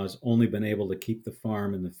father-in-law has only been able to keep the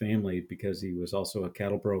farm in the family because he was also a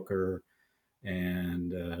cattle broker,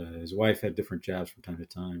 and his wife had different jobs from time to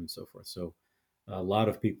time and so forth. So a lot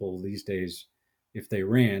of people these days, if they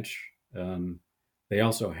ranch, they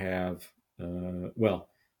also have, well,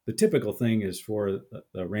 the typical thing is for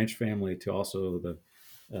the ranch family to also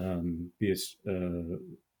be the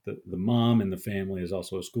mom in the family is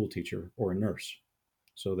also a school teacher or a nurse.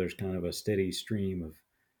 So there's kind of a steady stream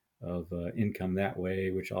of income that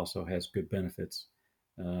way, which also has good benefits.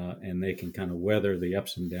 And they can kind of weather the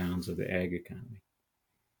ups and downs of the ag economy.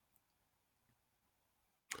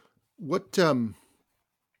 What so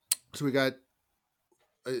we got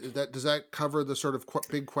does that cover the sort of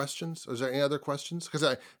big questions? Or is there any other questions?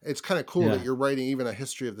 Because it's kind of cool that you're writing even a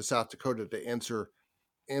history of the South Dakota to answer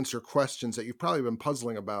questions that you've probably been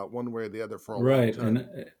puzzling about one way or the other for a long time.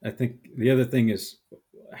 And I think the other thing is,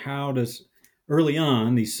 how does early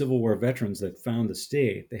on these Civil War veterans that found the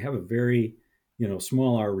state, they have a very,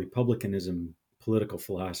 small r republicanism political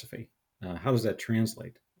philosophy. How does that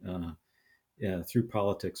translate through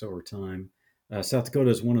politics over time? South Dakota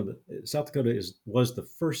was the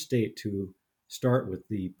first state to start with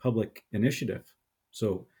the public initiative.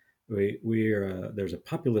 So there's a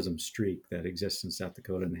populism streak that exists in South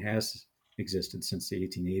Dakota and has existed since the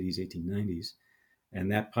 1880s, 1890s,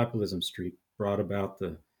 and that populism streak brought about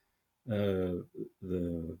the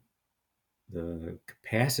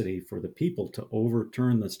capacity for the people to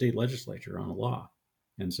overturn the state legislature on a law.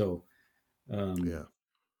 And so, yeah,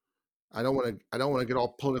 I don't want to get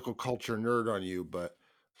all political culture nerd on you, but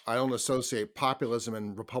I don't associate populism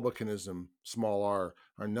and republicanism, small r,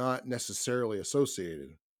 are not necessarily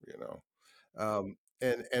associated.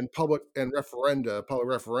 And public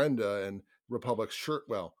referenda and republics. Sure,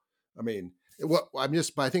 well, I mean, but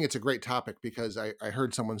I think it's a great topic because I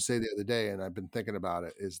heard someone say the other day, and I've been thinking about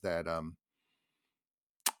it, is that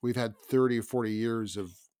we've had 30 or 40 years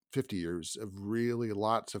of 50 years of really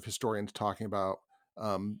lots of historians talking about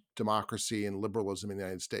democracy and liberalism in the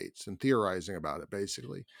United States and theorizing about it,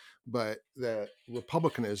 basically. But that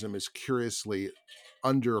republicanism is curiously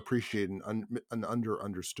underappreciated and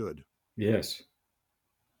understood. yes,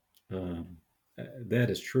 that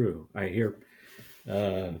is true. I hear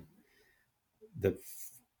uh, the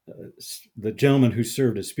the gentleman who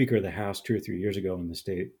served as Speaker of the House 2 or 3 years ago in the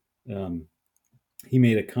state. He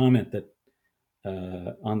made a comment that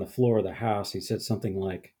on the floor of the House, he said something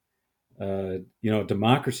like,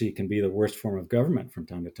 democracy can be the worst form of government from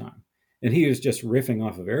time to time. And he was just riffing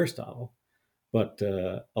off of Aristotle. But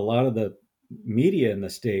a lot of the media in the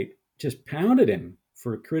state just pounded him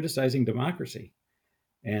for criticizing democracy.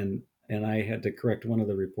 And I had to correct one of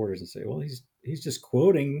the reporters and say, well, he's just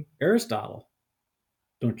quoting Aristotle.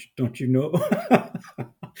 Don't you know?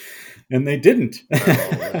 And they didn't.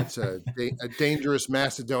 That's a dangerous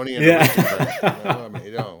Macedonian aristocrat.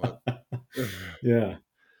 Yeah.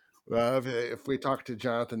 If we talk to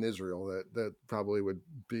Jonathan Israel, that probably would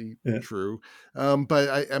be true. But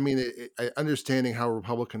I understanding how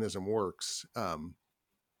republicanism works,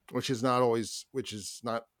 which is not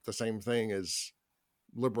the same thing as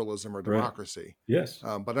liberalism or democracy. Right. Yes.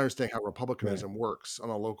 But understanding how republicanism works on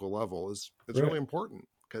a local level is really important,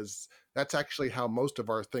 because that's actually how most of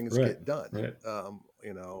our things get done. Right.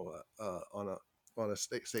 On a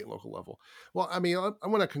state and local level. Well, I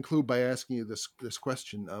want to conclude by asking you this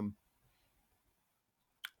question: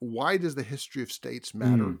 why does the history of states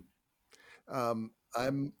matter? I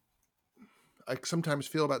sometimes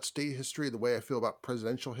feel about state history the way I feel about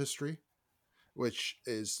presidential history, which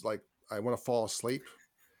is like I want to fall asleep,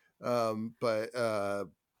 or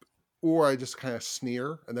I just kind of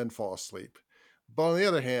sneer and then fall asleep. But on the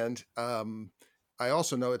other hand, I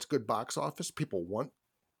also know it's good box office. People want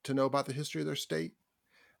to know about the history of their state.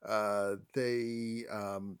 That's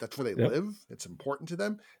where they live. It's important to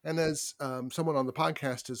them. And as someone on the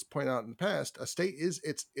podcast has pointed out in the past, a state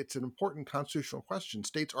it's an important constitutional question.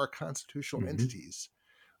 States are constitutional entities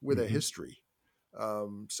with a history.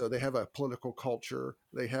 So they have a political culture.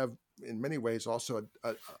 They have, in many ways, also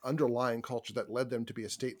an underlying culture that led them to be a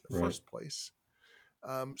state in the first place.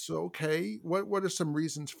 What are some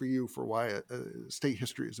reasons for you for why state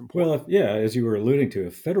history is important? Well, as you were alluding to,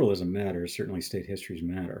 if federalism matters, certainly state histories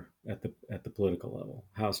matter at the political level.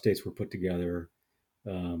 How states were put together,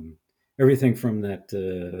 everything from that.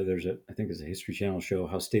 I think there's a History Channel show,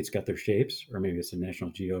 How States Got Their Shapes, or maybe it's a National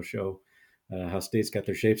Geo show, how states got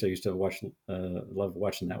their shapes. I used to love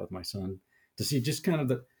watching that with my son, to see just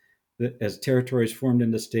kind of as territories formed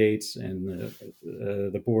into states, and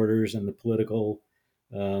the borders and the political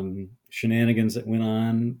shenanigans that went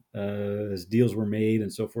on as deals were made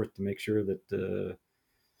and so forth, to make sure that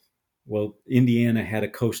Indiana had a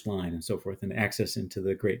coastline and so forth, and access into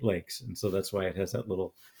the Great Lakes, and so that's why it has that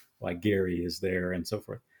little, why Gary is there and so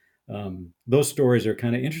forth. Those stories are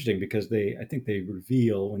kind of interesting because I think they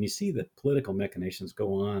reveal, when you see the political machinations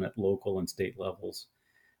go on at local and state levels,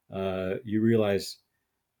 you realize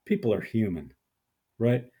people are human,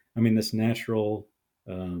 right? I mean, this natural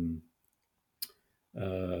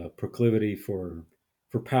proclivity for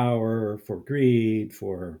power, for greed,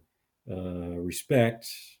 for respect,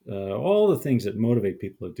 all the things that motivate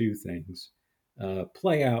people to do things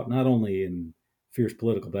play out not only in fierce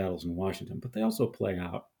political battles in Washington, but they also play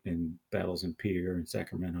out in battles in Pierre and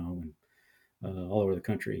Sacramento and all over the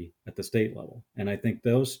country at the state level. And I think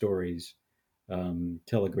those stories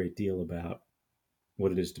tell a great deal about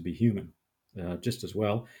what it is to be human, just as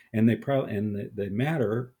well. And they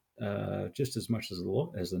matter just as much as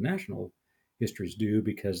the national histories do,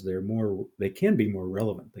 because they can be more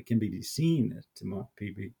relevant. They can be seen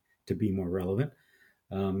to be more relevant,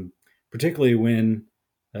 particularly when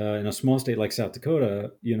in a small state like South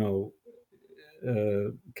Dakota,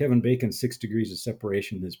 Kevin Bacon's 6 degrees of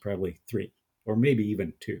separation is probably 3 or maybe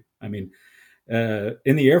even 2. I mean,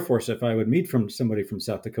 in the Air Force, if I would meet somebody from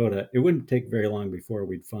South Dakota, it wouldn't take very long before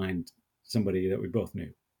we'd find somebody that we both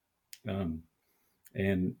knew.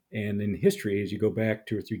 And in history, as you go back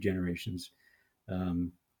 2 or 3 generations,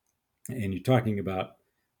 and you're talking about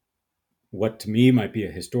what to me might be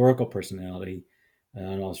a historical personality,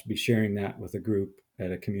 and I'll be sharing that with a group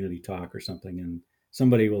at a community talk or something, and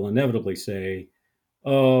somebody will inevitably say,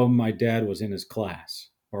 "Oh, my dad was in his class,"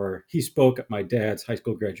 or "he spoke at my dad's high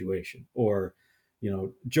school graduation," or,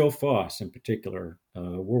 Joe Foss in particular,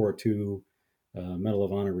 World War II Medal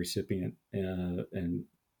of Honor recipient and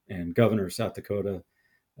governor of South Dakota.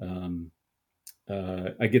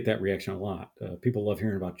 I get that reaction a lot. People love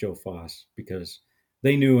hearing about Joe Foss because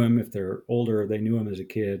they knew him. If they're older, they knew him as a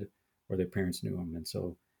kid, or their parents knew him. And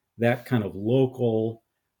so that kind of local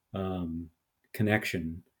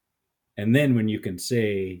connection. And then when you can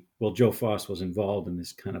say, well, Joe Foss was involved in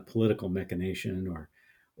this kind of political machination,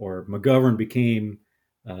 or McGovern became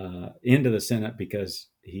into the Senate because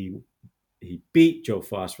he beat Joe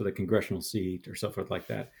Foss for the congressional seat, or so forth like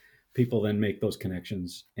that. People then make those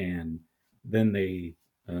connections, and then they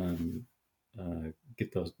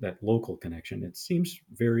get that local connection. It seems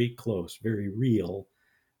very close, very real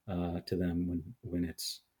to them when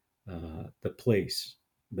it's the place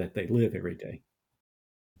that they live every day.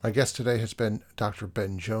 My guest today has been Dr.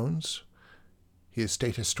 Ben Jones. He is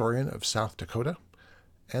state historian of South Dakota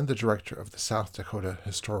and the director of the South Dakota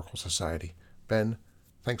Historical Society. Ben,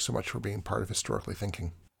 thanks so much for being part of Historically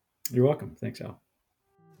Thinking. You're welcome. Thanks, Al.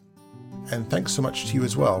 And thanks so much to you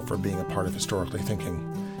as well for being a part of Historically Thinking.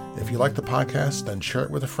 If you like the podcast, then share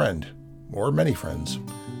it with a friend, or many friends.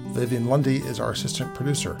 Vivian Lundy is our assistant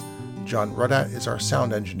producer. John Ruddat is our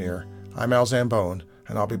sound engineer. I'm Al Zambone,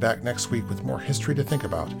 and I'll be back next week with more history to think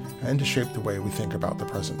about and to shape the way we think about the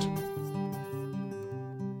present.